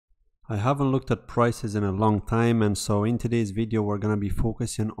I haven't looked at prices in a long time, and so in today's video we're going to be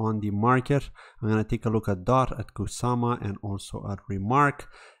focusing on the market. I'm going to take a look at Dot, at Kusama, and also at RMRK.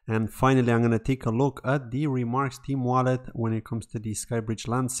 And finally I'm going to take a look at the RMRK Steam wallet when it comes to the Skybreach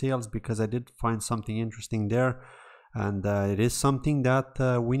land sales, because I did find something interesting there, and it is something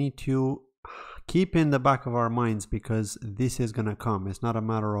that we need to keep in the back of our minds, because this is going to come. It's not a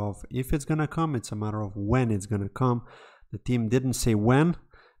matter of if it's going to come, it's a matter of when it's going to come. The team didn't say when,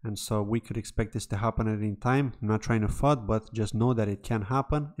 and so we could expect this to happen at any time. I'm not trying to FUD, but just know that it can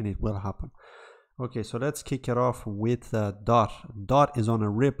happen and it will happen. Okay, so let's kick it off with Dot. Dot is on a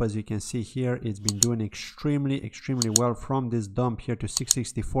rip, as you can see here. It's been doing extremely well from this dump here to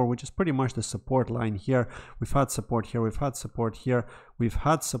 664, which is pretty much the support line here. We've had support here, we've had support here, we've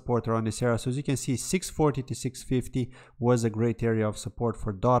had support around this area. So as you can see, 640 to 650 was a great area of support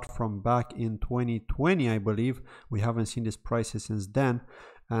for Dot from back in 2020, I believe. We haven't seen these prices since then.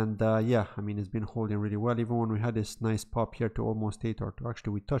 And yeah, I mean, it's been holding really well, even when we had this nice pop here to almost $8, or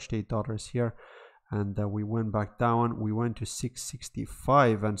actually we touched $8 here, and we went back down. We went to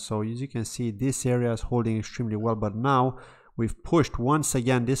 665, and so as you can see, this area is holding extremely well. But now we've pushed once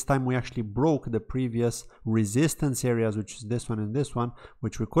again. This time we actually broke the previous resistance areas, which is this one and this one,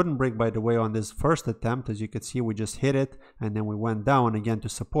 which we couldn't break, by the way, on this first attempt. As you can see, we just hit it and then we went down again to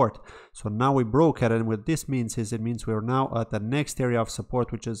support. So now we broke it, and what this means is it means we're now at the next area of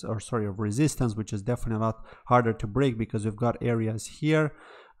support, which is, or sorry, of resistance, which is definitely a lot harder to break, because we've got areas here,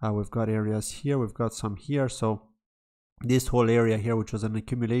 we've got areas here, we've got some here. So this whole area here, which was an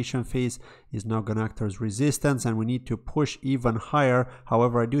accumulation phase, is now going to act as resistance, and we need to push even higher.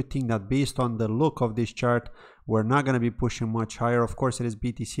 However, I do think that based on the look of this chart, we're not going to be pushing much higher. Of course, it is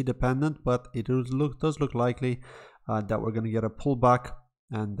BTC dependent, but it does look likely that we're going to get a pullback.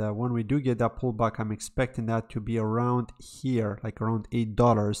 And when we do get that pullback, I'm expecting that to be around here, like around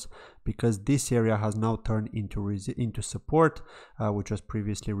 $8, because this area has now turned into support, which was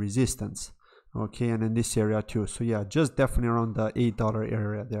previously resistance. Okay, and in this area too. So yeah, just definitely around the $8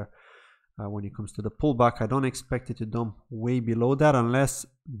 area there. When it comes to the pullback, I don't expect it to dump way below that, unless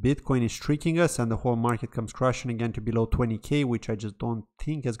Bitcoin is tricking us and the whole market comes crashing again to below 20K, which I just don't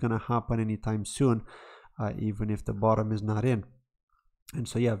think is going to happen anytime soon, even if the bottom is not in. And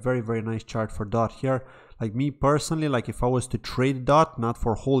so yeah, very nice chart for Dot here. Like me personally, like if I was to trade Dot, not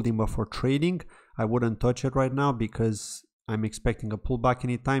for holding but for trading, I wouldn't touch it right now, because I'm expecting a pullback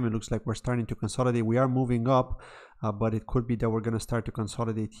anytime. It looks like we're starting to consolidate. We are moving up, but it could be that we're going to start to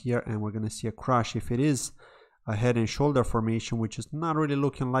consolidate here and we're going to see a crash. If it is a head and shoulder formation, which is not really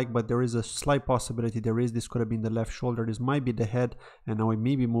looking like, but there is a slight possibility this could have been the left shoulder, this might be the head, and now it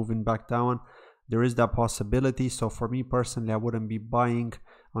may be moving back down. There is that possibility. So for me personally, I wouldn't be buying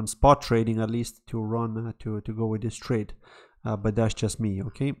on spot trading, at least to run to go with this trade. But that's just me.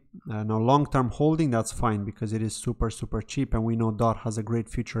 Okay, now long-term holding, that's fine, because it is super cheap, and we know Dot has a great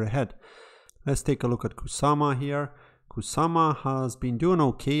future ahead. Let's take a look at Kusama here. Kusama has been doing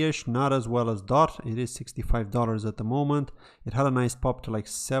okay-ish, not as well as Dot. It is $65 at the moment. It had a nice pop to like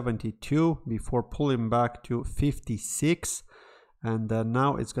 72 before pulling back to 56. And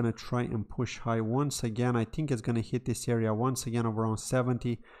now it's going to try and push high once again. I think it's going to hit this area once again of around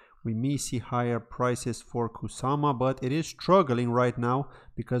 70. We may see higher prices for Kusama, but it is struggling right now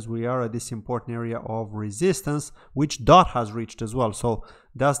because we are at this important area of resistance, which Dot has reached as well. So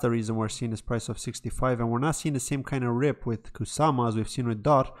that's the reason we're seeing this price of 65, and we're not seeing the same kind of rip with Kusama as we've seen with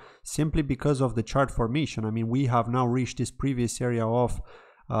Dot, simply because of the chart formation. I mean, we have now reached this previous area of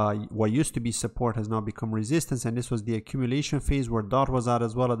what used to be support has now become resistance, and this was the accumulation phase where Dot was at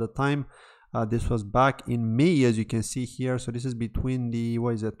as well at the time. This was back in May, as you can see here. So this is between the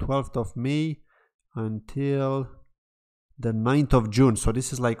 12th of May until the 9th of June. So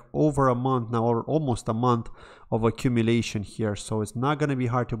this is like over a month now, or almost a month of accumulation here. So it's not going to be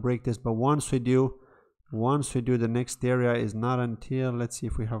hard to break this, but once we do, the next area is not until, let's see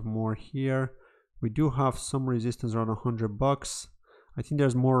if we have more here. We do have some resistance around $100. I think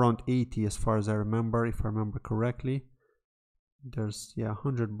there's more around 80 as far as I remember, if I remember correctly. There's, yeah,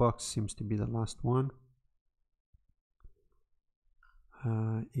 $100 seems to be the last one.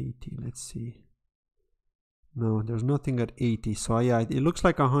 80, let's see. No, there's nothing at 80. So yeah, it looks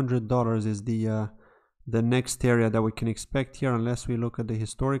like $100 is the next area that we can expect here, unless we look at the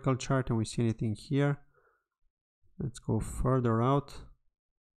historical chart and we see anything here. Let's go further out.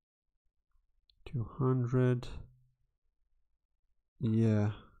 200.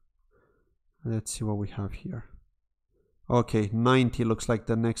 Yeah, let's see what we have here. Okay, 90 looks like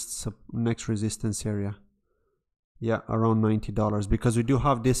the next resistance area. Yeah, around $90, because we do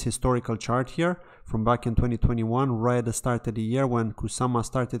have this historical chart here from back in 2021, right at the start of the year when Kusama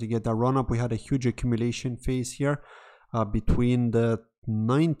started to get that run up. We had a huge accumulation phase here between the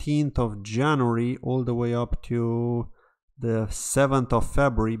 19th of January all the way up to the 7th of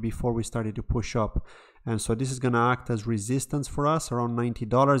February before we started to push up. And so this is going to act as resistance for us around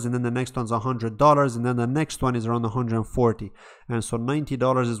 $90, and then the next one's $100, and then the next one is around $140. And so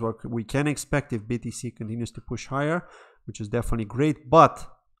 $90 is what we can expect if BTC continues to push higher, which is definitely great. But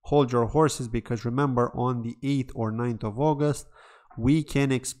hold your horses, because remember, on the 8th or 9th of August, we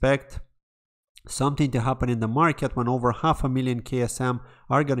can expect something to happen in the market when over 500,000 KSM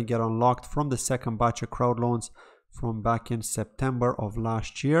are going to get unlocked from the second batch of crowd loans from back in September of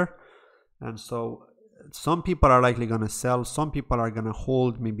last year. And so some people are likely going to sell, some people are going to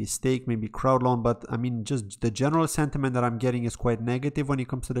hold, maybe stake, maybe crowd loan. But I mean, just the general sentiment that I'm getting is quite negative when it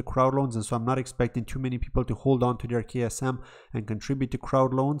comes to the crowd loans, and so I'm not expecting too many people to hold on to their KSM and contribute to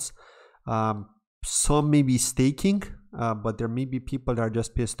crowd loans. Some may be staking, but there may be people that are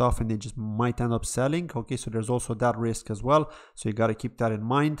just pissed off and they just might end up selling. Okay, so there's also that risk as well, so you got to keep that in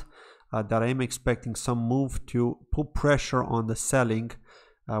mind, that I am expecting some move to put pressure on the selling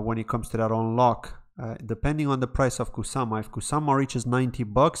when it comes to that unlock. Depending on the price of Kusama, if Kusama reaches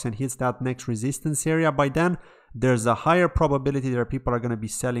 $90 and hits that next resistance area by then, there's a higher probability that people are going to be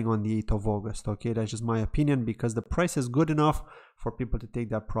selling on the 8th of August. Okay, that's just my opinion, because the price is good enough for people to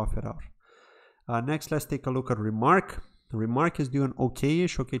take that profit out. Next, let's take a look at RMRK. RMRK is doing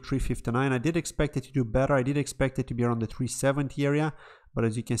okay-ish, okay, 359. I did expect it to do better. I did expect it to be around the 370 area, but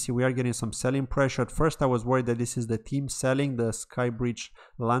as you can see, we are getting some selling pressure. At first, I was worried that this is the team selling the Skybreach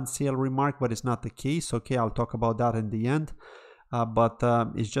land sale RMRK, but it's not the case. Okay, I'll talk about that in the end. But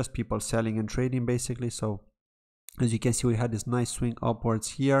it's just people selling and trading basically. So as you can see, we had this nice swing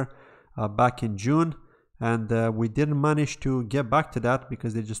upwards here back in June. And we didn't manage to get back to that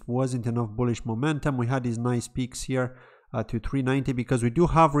because there just wasn't enough bullish momentum. We had these nice peaks here to 390 because we do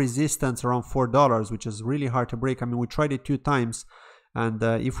have resistance around $4, which is really hard to break. I mean, we tried it 2 times. And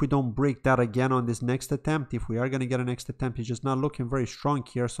if we don't break that again on this next attempt, if we are going to get a next attempt, it's just not looking very strong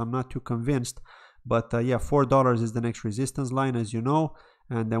here. So I'm not too convinced. But yeah, $4 is the next resistance line, as you know.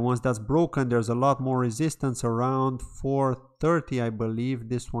 And then once that's broken, there's a lot more resistance around 430, I believe.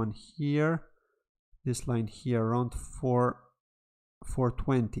 This one here. This line here around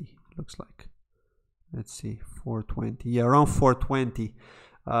 420 looks like. Let's see, 420. Yeah, around 420.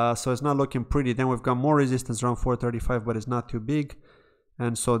 So it's not looking pretty. Then we've got more resistance around 435, but it's not too big.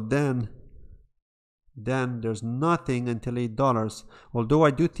 And so then there's nothing until $8. Although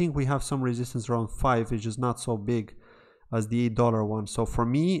I do think we have some resistance around 5, it's just not so big as the $8 one. So for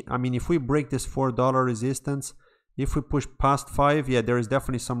me, I mean, if we break this $4 resistance, if we push past 5, yeah, there is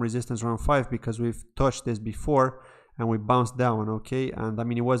definitely some resistance around 5 because we've touched this before and we bounced down, okay? And I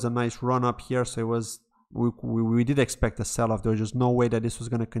mean, it was a nice run up here, so it was, we did expect a sell-off. There was just no way that this was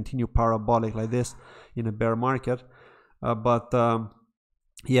going to continue parabolic like this in a bear market.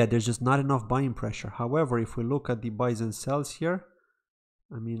 Yeah, there's just not enough buying pressure. However, if we look at the buys and sells here,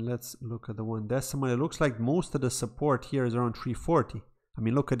 I mean, let's look at the 1 decimal. It looks like most of the support here is around 340. I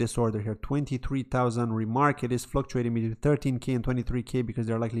mean, look at this order here, 23,000 RMRK. It is fluctuating between 13K and 23K because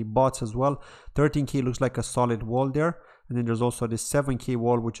they're likely bots as well. 13K looks like a solid wall there. And then there's also this 7K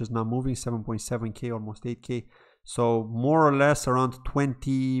wall, which is not moving, 7.7K, almost 8K. So more or less around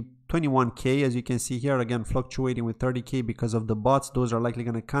 21K, as you can see here, again, fluctuating with 30K because of the bots. Those are likely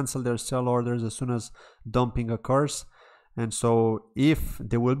going to cancel their sell orders as soon as dumping occurs. And so if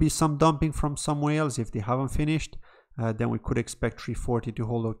there will be some dumping from some whales, if they haven't finished, then we could expect 340 to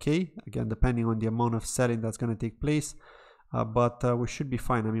hold okay, again depending on the amount of selling that's going to take place, but we should be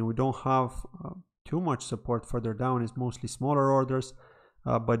fine. I mean, we don't have too much support further down. It's mostly smaller orders,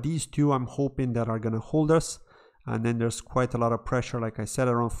 but these two I'm hoping that are going to hold us. And then there's quite a lot of pressure, like I said,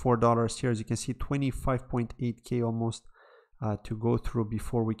 around $4 here. As you can see, 25.8K almost to go through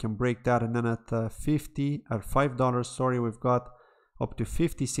before we can break that. And then at $5, sorry, we've got up to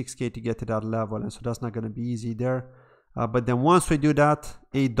 56K to get to that level, and so that's not going to be easy there. But then once we do that,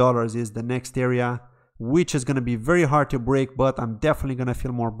 $8 is the next area, which is going to be very hard to break, but I'm definitely going to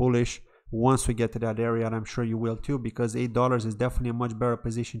feel more bullish once we get to that area, and I'm sure you will too, because $8 is definitely a much better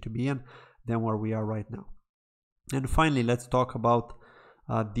position to be in than where we are right now. And finally, let's talk about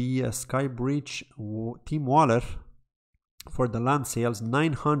the Skybreach team wallet for the land sales.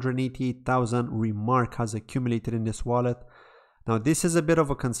 988,000 RMRK has accumulated in this wallet. Now, this is a bit of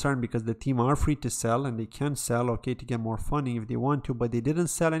a concern because the team are free to sell and they can sell, okay, to get more funding if they want to, but they didn't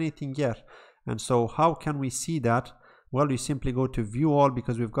sell anything yet. And so how can we see that? Well, you simply go to view all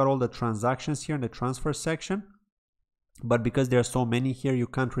because we've got all the transactions here in the transfer section. but because there are so many here, you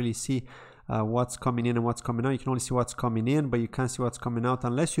can't really see what's coming in and what's coming out. You can only see what's coming in, but you can't see what's coming out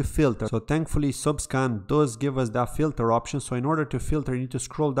unless you filter. So thankfully Subscan does give us that filter option. So in order to filter, you need to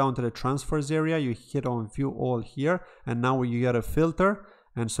scroll down to the transfers area, you hit on view all here, and now you get a filter.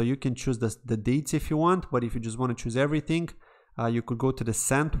 And so you can choose the dates if you want, but if you just want to choose everything, you could go to the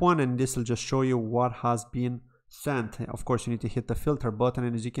sent one, and this will just show you what has been sent. Of course, you need to hit the filter button,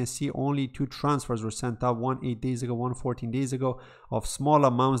 and as you can see, only 2 transfers were sent out, one 8 days ago, one 14 days ago, of small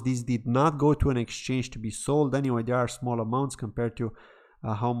amounts. These did not go to an exchange to be sold anyway. They are small amounts compared to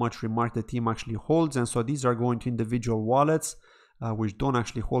how much Remark the team actually holds, and so these are going to individual wallets which don't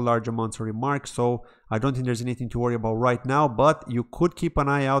actually hold large amounts of Remark. So I don't think there's anything to worry about right now, but you could keep an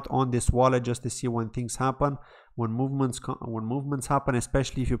eye out on this wallet just to see when things happen, when movements happen,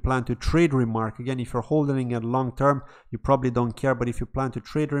 especially if you plan to trade Remark. Again, if you're holding it long term, you probably don't care, but if you plan to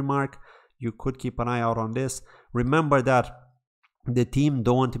trade Remark, you could keep an eye out on this. Remember that the team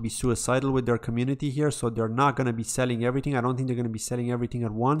don't want to be suicidal with their community here, so they're not going to be selling everything. I don't think they're going to be selling everything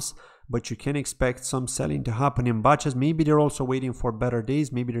at once, but you can expect some selling to happen in batches. Maybe they're also waiting for better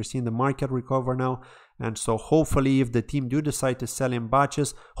days. Maybe they're seeing the market recover now, and so hopefully if the team do decide to sell in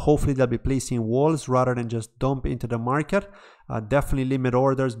batches, hopefully they'll be placing walls rather than just dump into the market. Definitely limit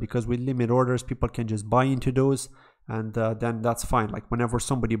orders, because with limit orders people can just buy into those, and then that's fine. Like whenever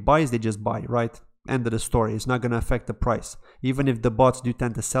somebody buys, they just buy, right? End of the story. It's not going to affect the price, even if the bots do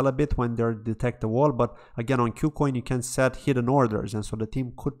tend to sell a bit when they detect the wall. But again, on KuCoin you can set hidden orders, and so the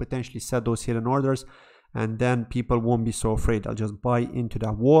team could potentially set those hidden orders, and then people won't be so afraid. They'll just buy into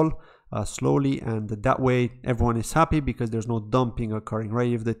that wall slowly, and that way everyone is happy because there's no dumping occurring,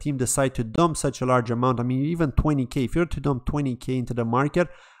 right? If the team decide to dump such a large amount, I mean even 20k, if you're to dump 20k into the market,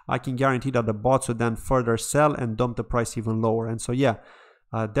 I can guarantee that the bots would then further sell and dump the price even lower. And so yeah,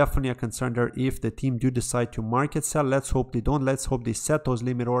 definitely a concern there if the team do decide to market sell. Let's hope they don't. Let's hope they set those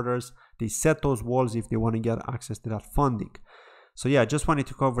limit orders, they set those walls if they want to get access to that funding. So yeah, just wanted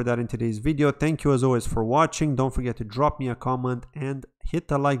to cover that in today's video. Thank you as always for watching. Don't forget to drop me a comment and hit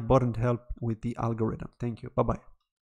the like button to help with the algorithm. Thank you. Bye bye.